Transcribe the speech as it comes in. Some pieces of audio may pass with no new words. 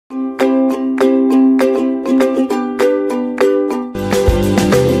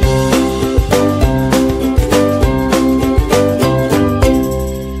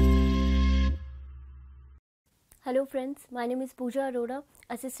My name is Pooja Arora,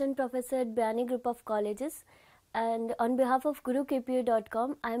 Assistant Professor at Bayani Group of Colleges, and on behalf of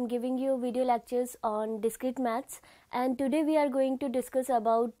GuruKPU.com, I am giving you video lectures on discrete maths, and today we are going to discuss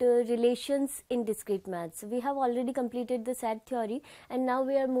about relations in discrete maths. We have already completed the set theory and now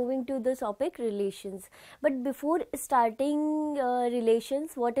we are moving to the topic relations. But before starting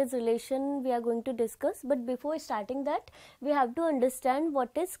relations, what is relation we are going to discuss, but before starting that we have to understand what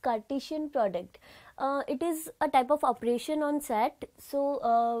is Cartesian product. It is a type of operation on set.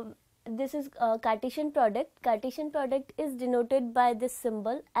 So this is Cartesian product. Cartesian product is denoted by this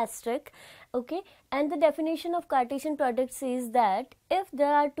symbol asterisk. Okay, and the definition of Cartesian product says that if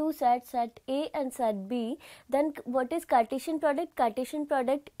there are two sets, set A and set B, then what is Cartesian product? Cartesian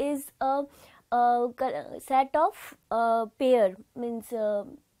product is a set of pair, means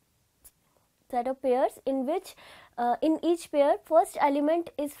set of pairs in which in each pair first element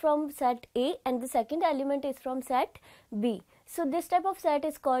is from set A and the second element is from set B. So this type of set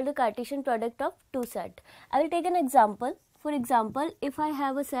is called the Cartesian product of two sets. I will take an example. For example, if I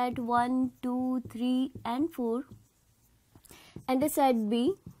have a set 1, 2, 3 and 4 and a set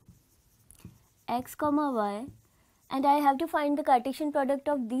B x comma y, and I have to find the Cartesian product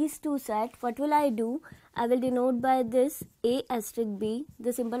of these two sets, what will I do? I will denote by this A asterisk B,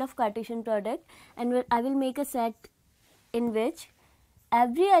 the symbol of Cartesian product, and I will make a set in which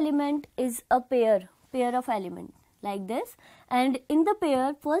every element is a pair of element like this, and in the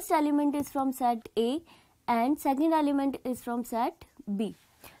pair first element is from set A and second element is from set B.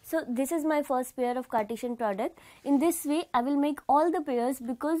 So this is my first pair of Cartesian product. In this way I will make all the pairs,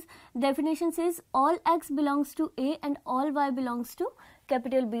 because definition says all x belongs to A and all y belongs to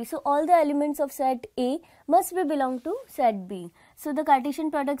capital B. So all the elements of set A must be belong to set B. So the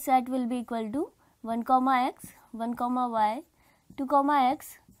Cartesian product set will be equal to 1 comma x, 1 comma y, 2 comma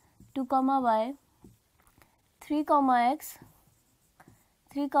x, 2 comma y, 3 comma x,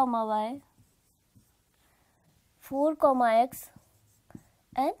 3 comma y, 4 comma x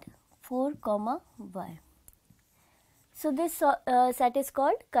and 4 comma y. So this set is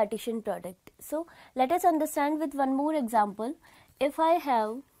called Cartesian product. So let us understand with one more example. If I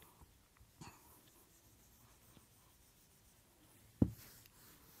have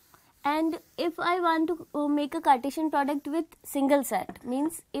and if I want to make a Cartesian product with single set,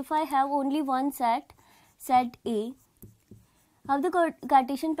 means if I have only one set, set A, how the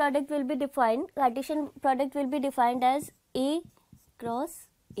Cartesian product will be defined? Cartesian product will be defined as A cross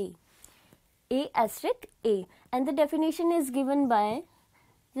A asterisk A, and the definition is given by,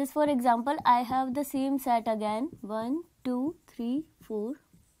 just for example, I have the same set again 1, 2, 3, 4.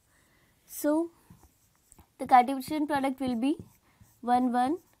 So the Cartesian product will be 1,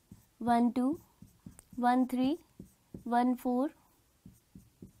 1, 1, 2, 1, 3, 1, 4,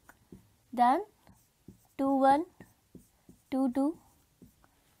 then 2, 1, 2, 2,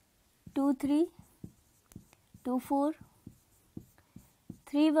 2, 3, 2, 4,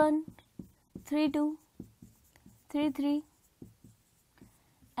 3, 1, 3, 2, 3, 3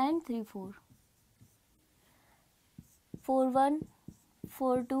 and 3, 4, 4, 1,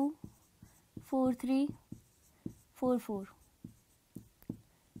 4, 2, 4, 3, 4, 4.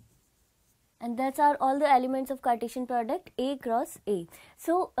 And that's are all the elements of Cartesian product A cross A.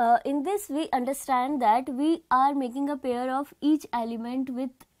 So in this we understand that we are making a pair of each element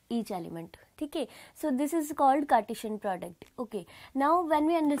with each element. Okay, so this is called Cartesian product. Okay, now when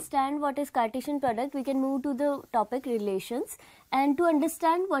we understand what is Cartesian product, we can move to the topic relations. And to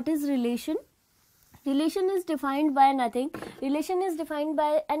understand what is relation, relation is defined by nothing. Relation is defined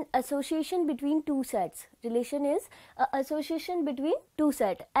by an association between two sets. Relation is an association between two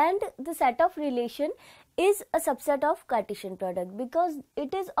sets, and the set of relation is a subset of Cartesian product, because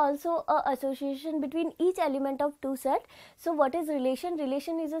it is also a association between each element of two sets. So what is relation?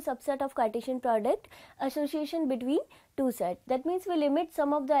 Relation is a subset of Cartesian product, association between two sets. That means we limit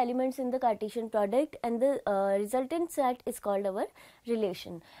some of the elements in the Cartesian product, and the resultant set is called our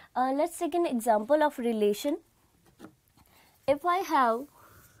relation. Let's take an example of relation. If I have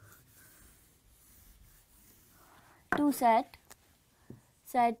two set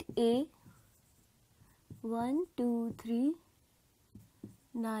A 1, 2, 3,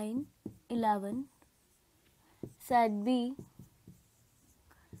 9, 11, set B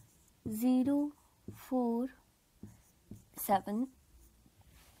 0, 4, 7,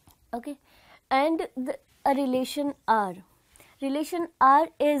 okay, and a relation R. Relation R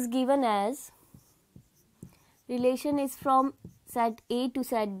is given as, relation is from set A to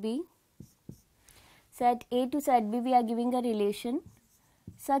set B. Set A to set B we are giving a relation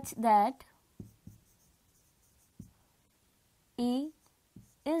such that A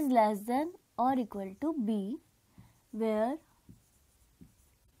is less than or equal to B where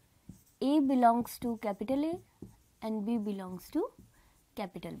A belongs to capital A and B belongs to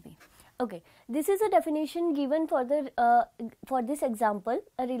capital B. Okay, this is a definition given for the for this example.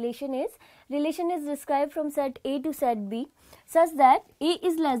 A relation is described from set A to set B such that A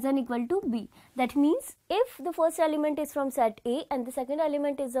is less than equal to B. That means if the first element is from set A and the second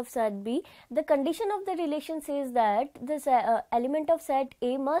element is of set B, the condition of the relation says that the element of set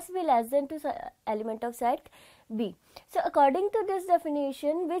A must be less than to element of set B. So according to this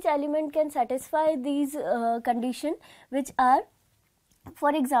definition, which element can satisfy these condition, which are,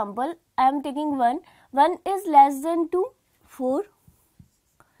 for example, I am taking 1 is less than 2, 4.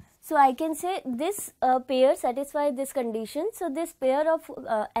 So I can say this pair satisfies this condition. So this pair of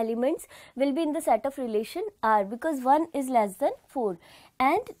elements will be in the set of relation R, because 1 is less than 4,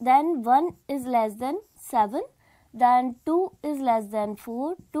 and then 1 is less than 7, then 2 is less than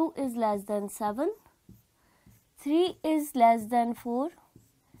 4, 2 is less than 7, 3 is less than 4,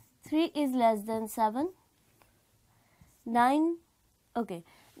 3 is less than 7, 9. Okay,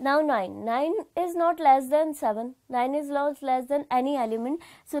 now 9 is not less than 7, 9 is not less than any element,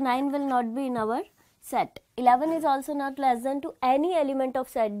 so 9 will not be in our set. 11 is also not less than to any element of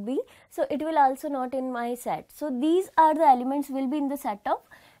set B, so it will also not in my set. So these are the elements will be in the set of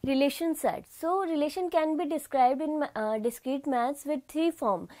relation set. So relation can be described in discrete maths with 3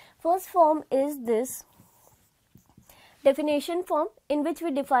 forms. First form is this definition form, in which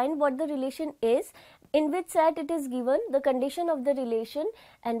we define what the relation is, in which set it is given, the condition of the relation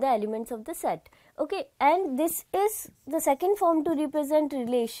and the elements of the set. Okay, and this is the second form to represent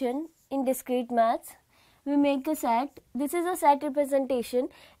relation in discrete maths. We make a set, this is a set representation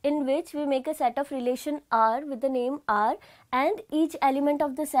in which we make a set of relation R with the name R, and each element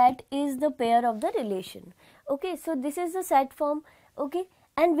of the set is the pair of the relation. Okay, so this is the set form. Okay,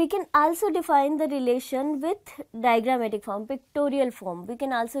 and we can also define the relation with diagrammatic form, pictorial form. We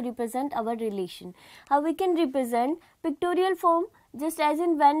can also represent our relation. How we can represent pictorial form? Just as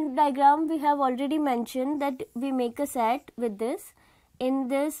in Venn diagram, we have already mentioned that we make a set with this. In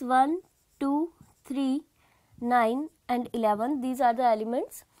this 1, 2, 3, 9 and 11, these are the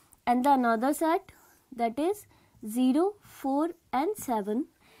elements, and the another set, that is 0, 4 and 7.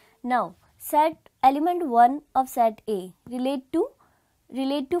 Now set element 1 of set A relate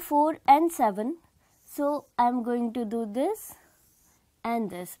to 4 and 7. So I am going to do this and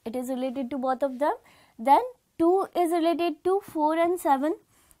this. It is related to both of them. Then 2 is related to 4 and 7.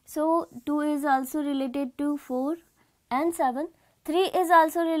 So 2 is also related to 4 and 7. 3 is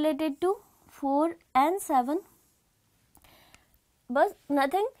also related to 4 and 7. But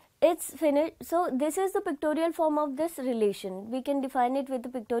nothing, it's finished. So this is the pictorial form of this relation. We can define it with the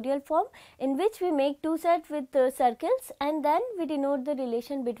pictorial form, in which we make two sets with circles, and then we denote the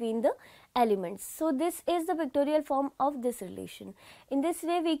relation between the elements. So this is the pictorial form of this relation. In this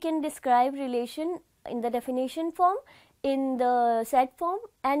way we can describe relation in the definition form, in the set form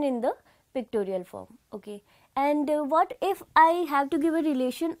and in the pictorial form. Okay, and what if I have to give a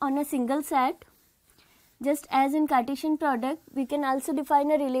relation on a single set? Just as in Cartesian product, we can also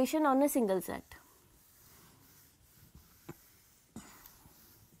define a relation on a single set.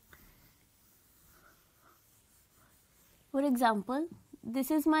 For example,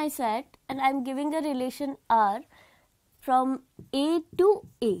 this is my set and I am giving a relation R from A to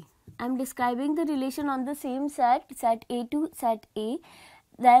A. I am describing the relation on the same set, set A to set A.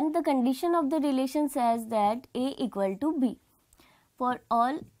 Then the condition of the relation says that A equal to B. For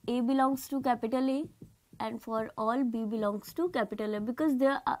all A belongs to capital A, and for all B belongs to capital A, because they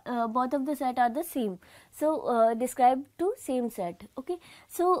are, both of the set are the same. So described to same set. Okay.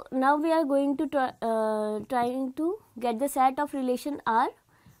 So now we are going to trying to get the set of relation R.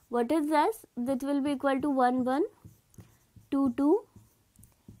 What is this? That will be equal to 1, 1, 2, 2,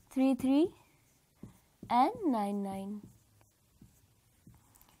 3, 3 and 9, 9.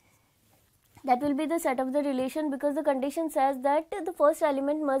 That will be the set of the relation, because the condition says that the first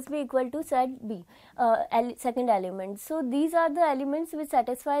element must be equal to set B, second element. So these are the elements which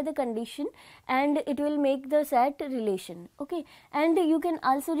satisfy the condition, and it will make the set relation. Okay, and you can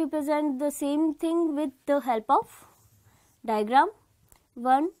also represent the same thing with the help of diagram.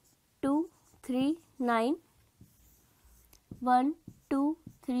 1, 2, 3, 9, 1, 2,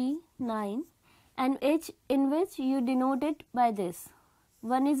 3, 9, and each in which you denote it by this.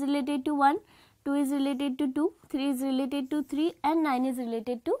 1 is related to 1, 2 is related to 2, 3 is related to 3 and 9 is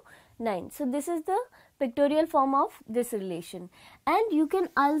related to 9. So this is the pictorial form of this relation. And you can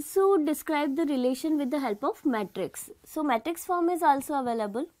also describe the relation with the help of matrix. So matrix form is also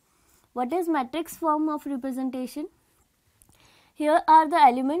available. What is matrix form of representation? Here are the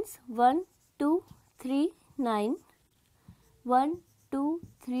elements 1, 2, 3, 9. 1, 2,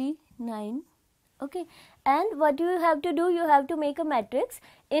 3, 9. Okay, and what you have to do, you have to make a matrix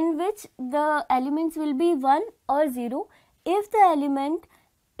in which the elements will be 1 or 0. If the element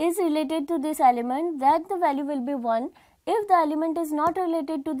is related to this element, then the value will be 1. If the element is not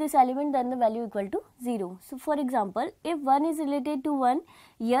related to this element, then the value equal to 0. So for example, if 1 is related to 1,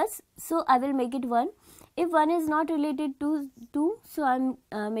 yes, so I will make it 1. If 1 is not related to 2, so I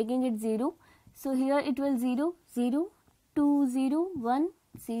am making it 0. So here it will 0, 0, 2, 0, 1,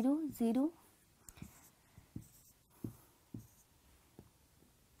 0, 0.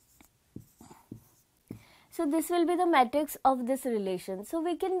 So this will be the matrix of this relation. So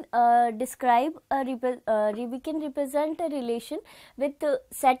we can we can represent a relation with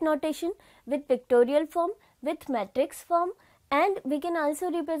set notation, with pictorial form, with matrix form, and we can also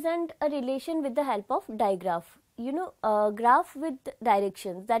represent a relation with the help of digraph. You know, graph with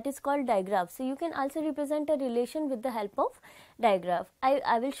directions, that is called digraph. So you can also represent a relation with the help of digraph.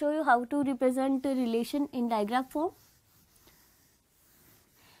 I will show you how to represent a relation in digraph form.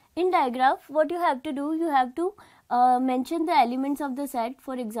 In digraph, what you have to do, you have to mention the elements of the set.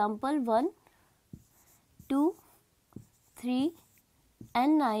 For example, 1, 2, 3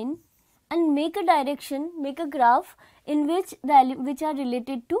 and 9, and make a direction, make a graph in which which are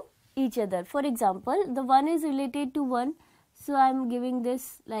related to each other. For example, the 1 is related to 1, so I am giving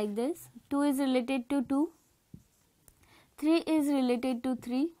this like this. 2 is related to 2, 3 is related to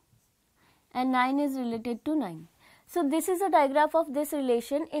 3, and 9 is related to 9. So this is a digraph of this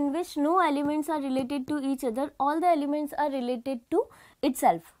relation in which no elements are related to each other, all the elements are related to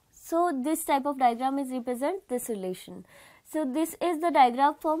itself. So this type of diagram is represent this relation. So this is the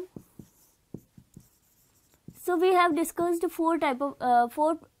digraph form. So we have discussed four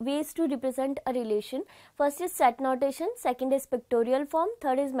ways to represent a relation. First is set notation, second is pictorial form,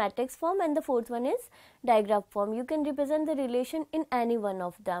 third is matrix form, and the fourth one is digraph form. You can represent the relation in any one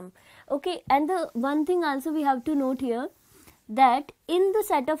of them. Okay, and the one thing also we have to note here, that in the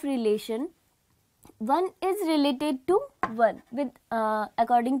set of relation, 1 is related to 1 with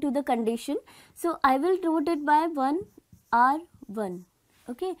according to the condition. So I will note it by 1 R1.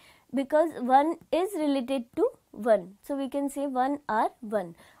 Okay, because 1 is related to 1, so we can say 1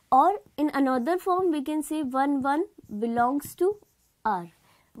 R1, or in another form we can say 1 1 belongs to R.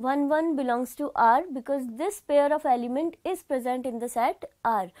 1 1 belongs to R because this pair of element is present in the set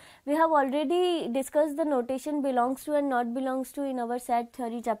R. We have already discussed the notation belongs to and not belongs to in our set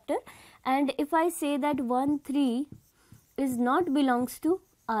theory chapter, and if I say that 1 3 is not belongs to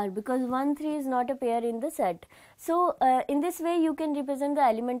R because 1 3 is not a pair in the set. So in this way you can represent the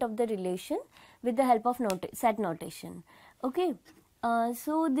element of the relation with the help of set notation. Okay,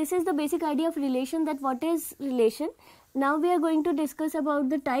 so this is the basic idea of relation, that what is relation. Now we are going to discuss about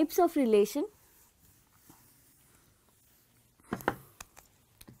the types of relation.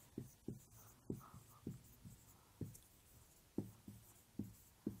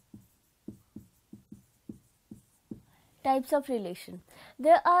 Types of relation.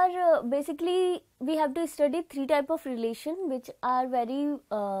 There are basically we have to study three types of relation which are very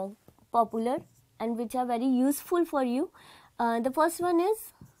popular and which are very useful for you. The first one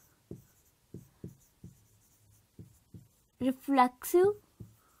is reflexive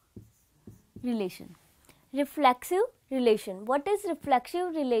relation. Reflexive relation. What is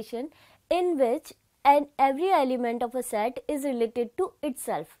reflexive relation? In which every element of a set is related to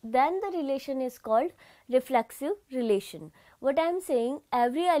itself, then the relation is called reflexive relation. What I am saying,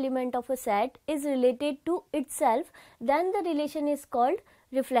 every element of a set is related to itself, then the relation is called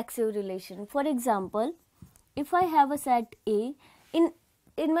reflexive relation. For example, if I have a set A,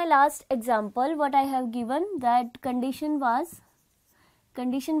 in my last example what I have given, that condition was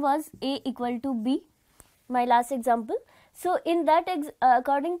A equal to B, my last example. So in that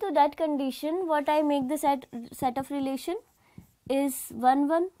according to that condition, what I make the set of relation is 1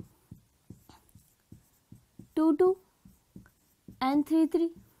 1, 2 2 and 3 3.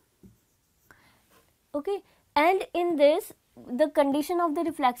 Okay, and in this the condition of the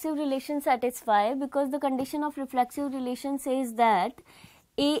reflexive relation satisfy, because the condition of reflexive relation says that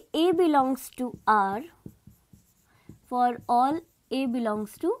A belongs to R for all A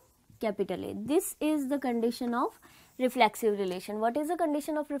belongs to capital A. This is the condition of reflexive relation. What is the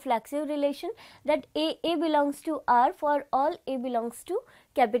condition of reflexive relation? That A belongs to R for all A belongs to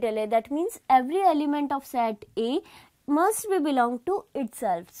capital A. That means every element of set A must be belong to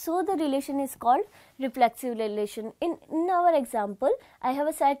itself. So the relation is called reflexive relation. In our example, I have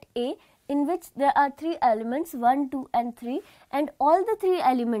a set A in which there are three elements 1, 2 and 3, and all the three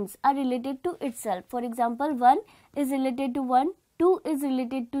elements are related to itself. For example, 1 is related to 1, 2 is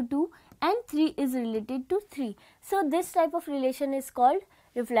related to 2 and 3 is related to 3. So this type of relation is called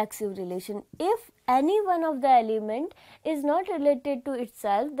reflexive relation. If any one of the element is not related to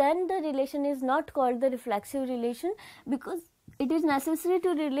itself, then the relation is not called the reflexive relation, because it is necessary to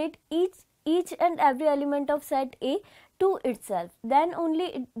relate each and every element of set A to itself. Then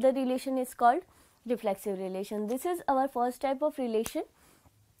only the relation is called reflexive relation. This is our first type of relation,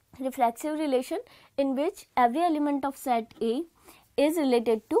 reflexive relation, in which every element of set A is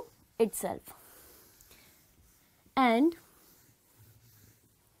related to itself. And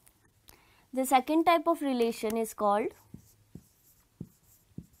the second type of relation is called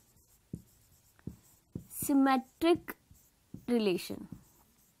symmetric relation.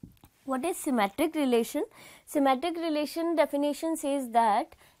 What is symmetric relation? Symmetric relation definition says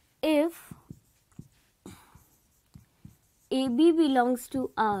that if AB belongs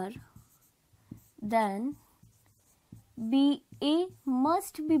to R, then BA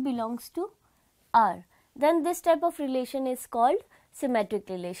must be belongs to R. Then this type of relation is called symmetric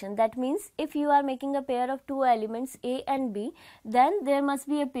relation. That means if you are making a pair of two elements A and B, then there must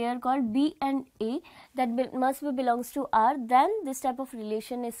be a pair called B and A that must be belongs to R. Then this type of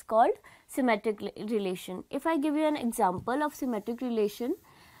relation is called symmetric relation. If I give you an example of symmetric relation,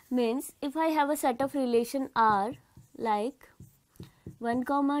 means if I have a set of relation R like 1,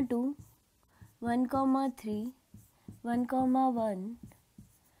 2, 1, 3, 1, 1,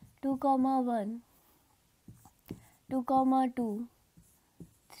 2, 1, 2, 2,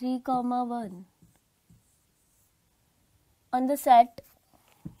 3, 1. On the set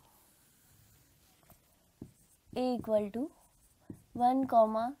A equal to 1,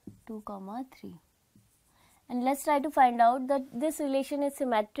 2, 3. And let's try to find out that this relation is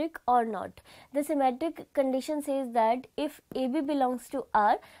symmetric or not. The symmetric condition says that if AB belongs to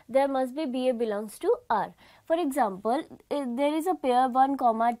R, there must be BA belongs to R. For example, if there is a pair 1,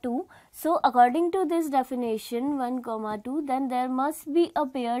 2. So according to this definition 1, 2, then there must be a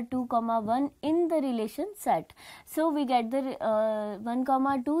pair 2, 1 in the relation set. So we get the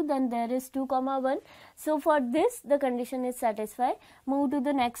 1, 2, then there is 2, 1. So for this the condition is satisfied. Move to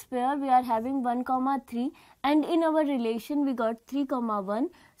the next pair. We are having 1, 3, and in our relation we got 3, 1.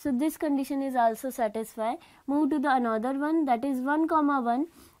 So this condition is also satisfied. Move to the another one, that is 1, 1.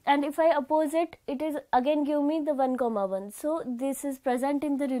 And if I oppose it, it is again give me the 1, 1. So this is present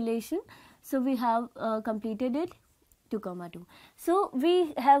in the relation. So we have completed it, 2, 2. So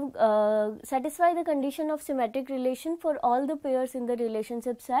we have satisfied the condition of symmetric relation for all the pairs in the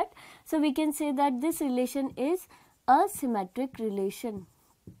relationship set. So we can say that this relation is a symmetric relation.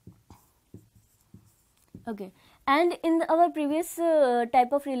 Okay. And in our previous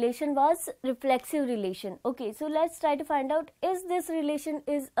type of relation was reflexive relation. Okay, so let's try to find out, is this relation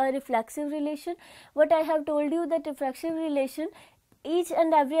is a reflexive relation? What I have told you, that reflexive relation, each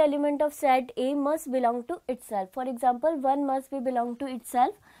and every element of set A must belong to itself. For example, 1 must be belong to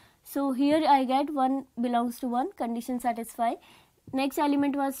itself. So here I get 1 belongs to 1, condition satisfied. Next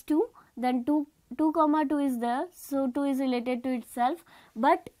element was 2, then 2, 2 is there, so 2 is related to itself.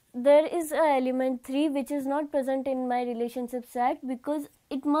 But there is a element 3 which is not present in my relationship set, because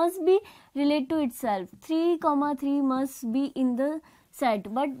it must be related to itself. 3, 3 must be in the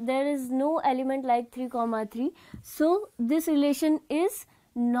set, but there is no element like 3, 3. So this relation is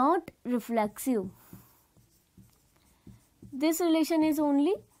not reflexive. This relation is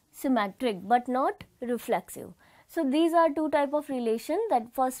only symmetric but not reflexive. So these are two type of relation.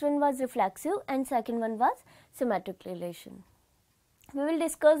 That first one was reflexive and second one was symmetric relation. We will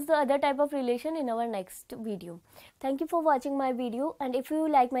discuss the other type of relation in our next video. Thank you for watching my video, and if you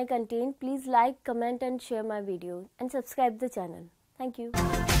like my content, please like, comment and share my video and subscribe the channel. Thank you.